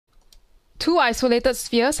Two isolated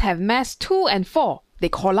spheres have mass 2 and 4. They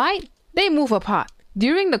collide, they move apart.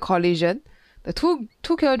 During the collision, the 2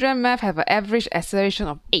 kg mass have an average acceleration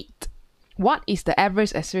of 8. What is the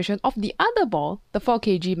average acceleration of the other ball, the 4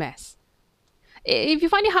 kg mass? If you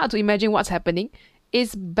find it hard to imagine what's happening,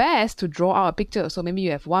 it's best to draw out a picture. So maybe you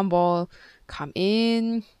have one ball come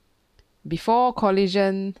in before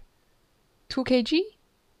collision, 2 kg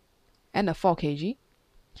and a 4 kg.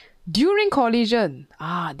 During collision,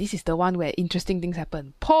 this is the one where interesting things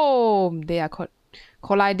happen. Boom! They are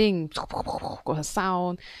colliding. Got a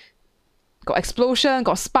sound, got explosion,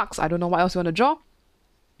 got sparks. I don't know what else you want to draw.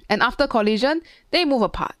 And after collision, they move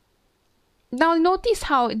apart. Now notice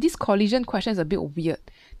how this collision question is a bit weird.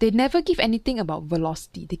 They never give anything about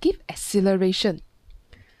velocity. They give acceleration.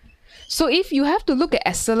 So if you have to look at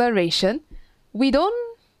acceleration, we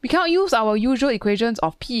cannot use our usual equations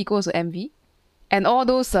of P equals to mv. And all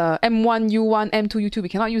those M1, U1, M2, U2, we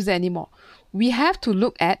cannot use that anymore. We have to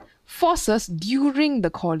look at forces during the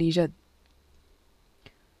collision.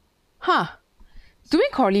 During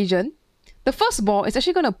collision, the first ball is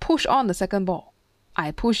actually going to push on the second ball.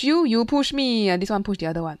 I push you, you push me, and this one push the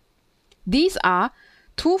other one. These are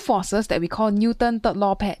two forces that we call Newton's third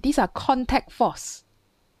law pair. These are contact force.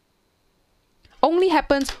 Only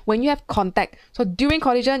happens when you have contact. So during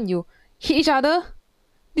collision, you hit each other.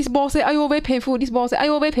 This ball say, "Ayo, very painful." This ball say,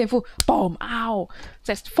 "Ayo, very painful." Boom! Ow!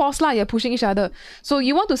 That's force lah. You're pushing each other. So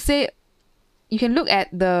you want to say, you can look at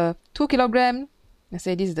the 2 kg. Let's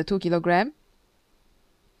say this is the 2 kg.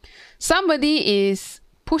 Somebody is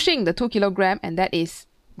pushing the 2 kg, and that is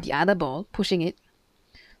the other ball pushing it.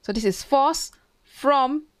 So this is force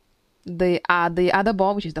from the other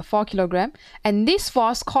ball, which is the 4 kg, and this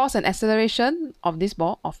force caused an acceleration of this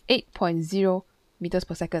ball of 8.0 meters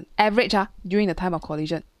per second, average during the time of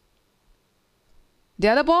collision. The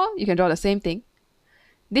other ball, you can draw the same thing.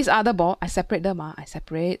 This other ball, I separate them. I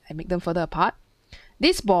make them further apart.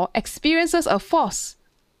 This ball experiences a force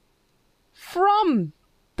from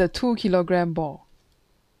the 2 kg ball.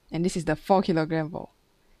 And this is the 4 kg ball.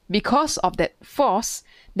 Because of that force,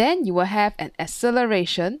 then you will have an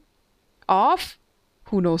acceleration of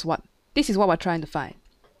who knows what. This is what we're trying to find.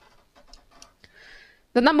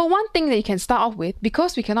 The number one thing that you can start off with,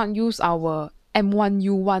 because we cannot use our M1,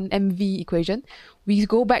 U1, MV equation, we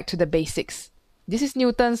go back to the basics. This is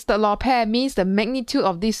Newton's third law pair, means the magnitude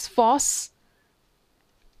of this force,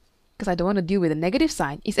 because I don't want to deal with the negative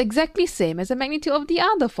sign, is exactly same as the magnitude of the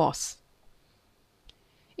other force.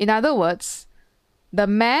 In other words, the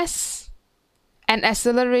mass and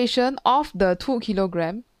acceleration of the 2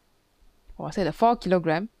 kg, or I say the 4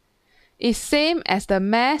 kg, is same as the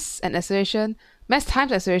mass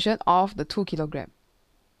times acceleration of the 2 kg.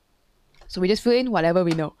 So we just fill in whatever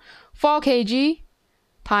we know. 4 kg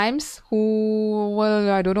times,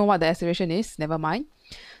 I don't know what the acceleration is, never mind.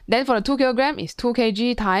 Then for the 2 kg is 2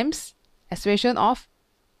 kg times acceleration of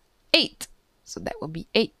 8. So that will be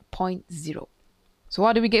 8.0. So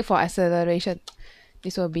what do we get for acceleration?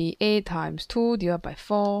 This will be 8 times 2 divided by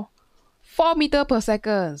 4. 4 meters per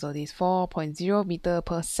second. So this is 4.0 meters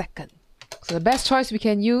per second. So the best choice we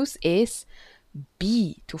can use is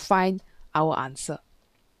B to find our answer.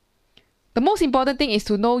 The most important thing is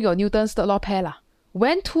to know your Newton's third law pair.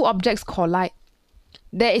 When two objects collide,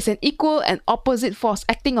 there is an equal and opposite force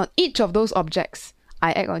acting on each of those objects.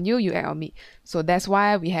 I act on you, you act on me. So that's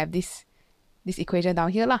why we have this equation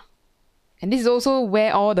down here. And this is also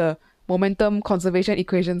where all the momentum conservation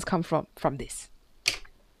equations come from this.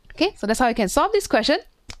 Okay, so that's how you can solve this question.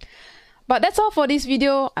 But that's all for this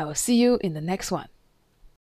video. I will see you in the next one.